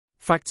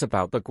Facts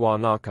about the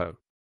guanaco.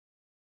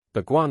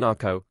 The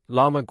guanaco,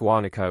 Llama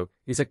guanaco,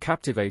 is a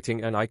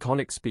captivating and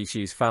iconic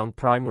species found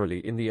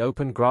primarily in the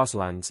open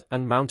grasslands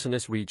and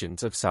mountainous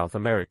regions of South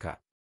America.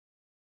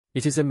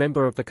 It is a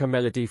member of the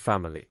Camelidae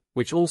family,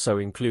 which also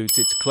includes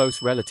its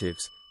close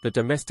relatives, the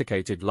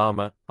domesticated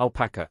llama,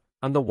 alpaca,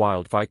 and the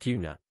wild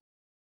vicuna.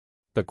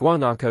 The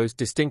guanaco's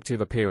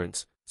distinctive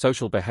appearance,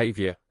 social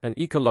behavior, and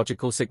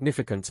ecological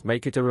significance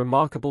make it a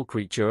remarkable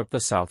creature of the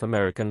South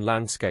American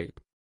landscape.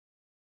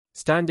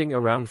 Standing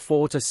around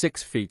 4 to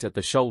 6 feet at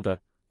the shoulder,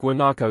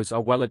 guanacos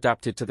are well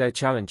adapted to their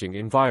challenging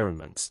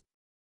environments.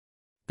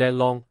 Their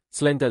long,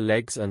 slender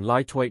legs and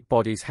lightweight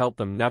bodies help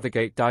them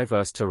navigate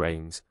diverse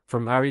terrains,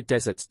 from arid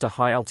deserts to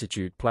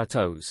high-altitude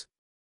plateaus.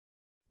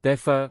 Their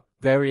fur,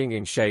 varying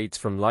in shades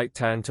from light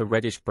tan to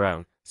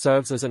reddish-brown,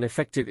 serves as an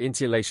effective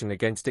insulation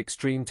against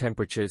extreme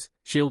temperatures,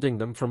 shielding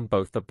them from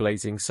both the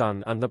blazing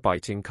sun and the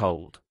biting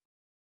cold.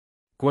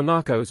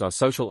 Guanacos are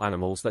social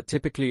animals that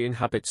typically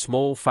inhabit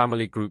small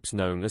family groups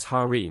known as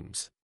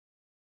harems.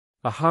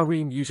 A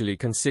harem usually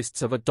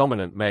consists of a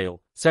dominant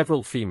male,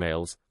 several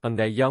females, and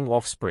their young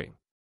offspring.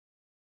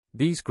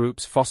 These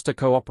groups foster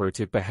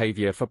cooperative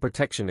behavior for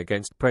protection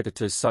against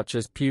predators such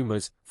as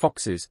pumas,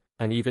 foxes,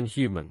 and even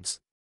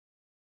humans.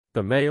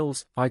 The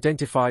males,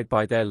 identified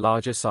by their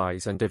larger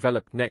size and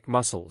developed neck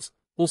muscles,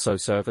 also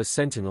serve as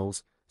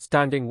sentinels,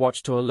 standing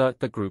watch to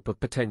alert the group of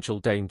potential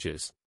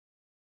dangers.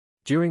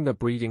 During the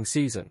breeding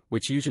season,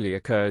 which usually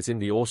occurs in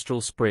the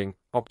austral spring,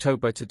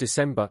 October to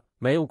December,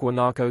 male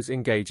guanacos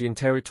engage in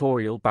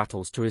territorial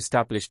battles to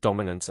establish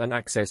dominance and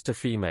access to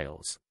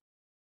females.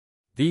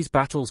 These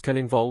battles can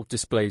involve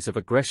displays of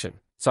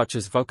aggression, such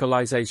as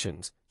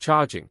vocalizations,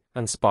 charging,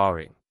 and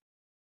sparring.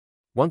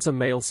 Once a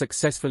male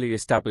successfully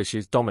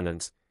establishes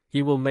dominance,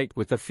 he will mate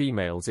with the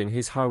females in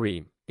his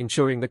harem,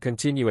 ensuring the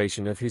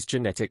continuation of his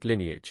genetic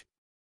lineage.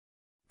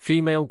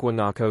 Female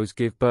guanacos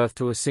give birth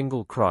to a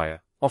single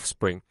crier,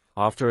 offspring,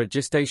 after a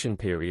gestation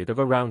period of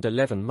around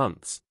 11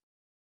 months.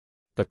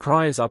 The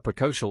criers are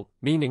precocial,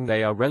 meaning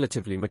they are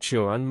relatively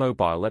mature and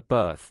mobile at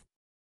birth.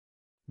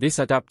 This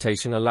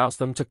adaptation allows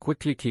them to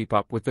quickly keep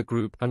up with the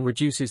group and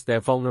reduces their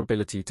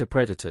vulnerability to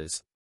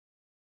predators.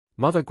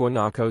 Mother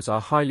guanacos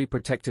are highly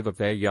protective of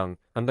their young,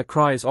 and the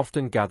criers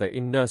often gather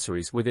in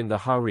nurseries within the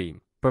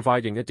harem,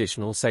 providing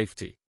additional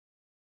safety.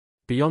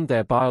 Beyond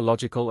their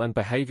biological and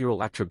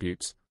behavioral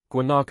attributes,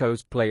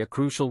 guanacos play a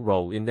crucial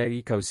role in their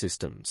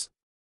ecosystems.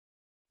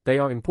 They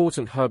are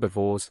important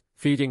herbivores,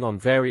 feeding on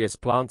various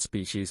plant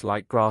species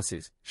like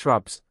grasses,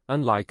 shrubs,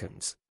 and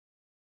lichens.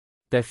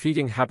 Their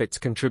feeding habits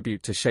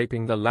contribute to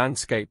shaping the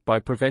landscape by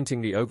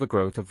preventing the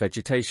overgrowth of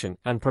vegetation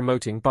and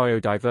promoting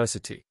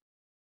biodiversity.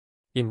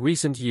 In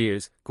recent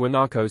years,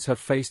 guanacos have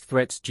faced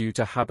threats due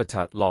to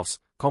habitat loss,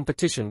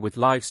 competition with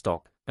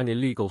livestock, and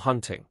illegal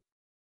hunting.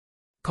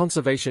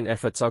 Conservation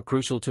efforts are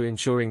crucial to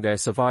ensuring their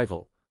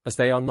survival, as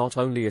they are not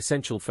only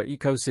essential for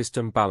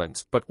ecosystem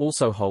balance but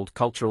also hold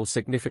cultural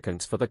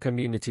significance for the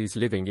communities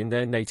living in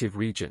their native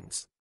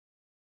regions.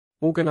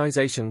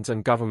 Organizations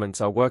and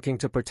governments are working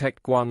to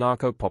protect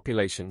guanaco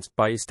populations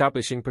by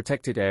establishing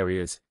protected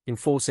areas,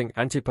 enforcing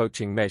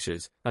anti-poaching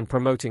measures, and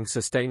promoting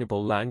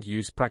sustainable land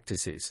use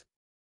practices.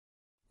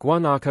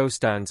 Guanaco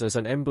stands as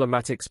an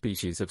emblematic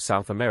species of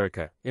South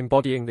America,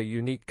 embodying the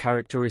unique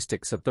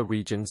characteristics of the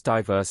region's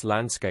diverse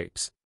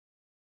landscapes.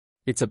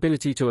 Its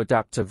ability to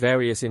adapt to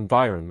various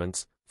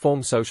environments,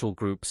 form social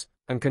groups,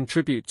 and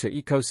contribute to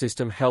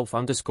ecosystem health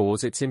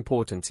underscores its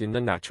importance in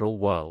the natural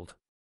world.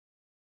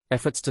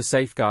 Efforts to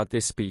safeguard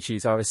this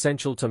species are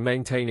essential to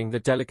maintaining the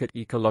delicate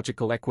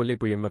ecological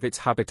equilibrium of its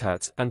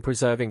habitats and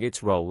preserving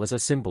its role as a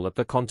symbol of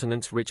the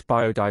continent's rich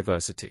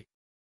biodiversity.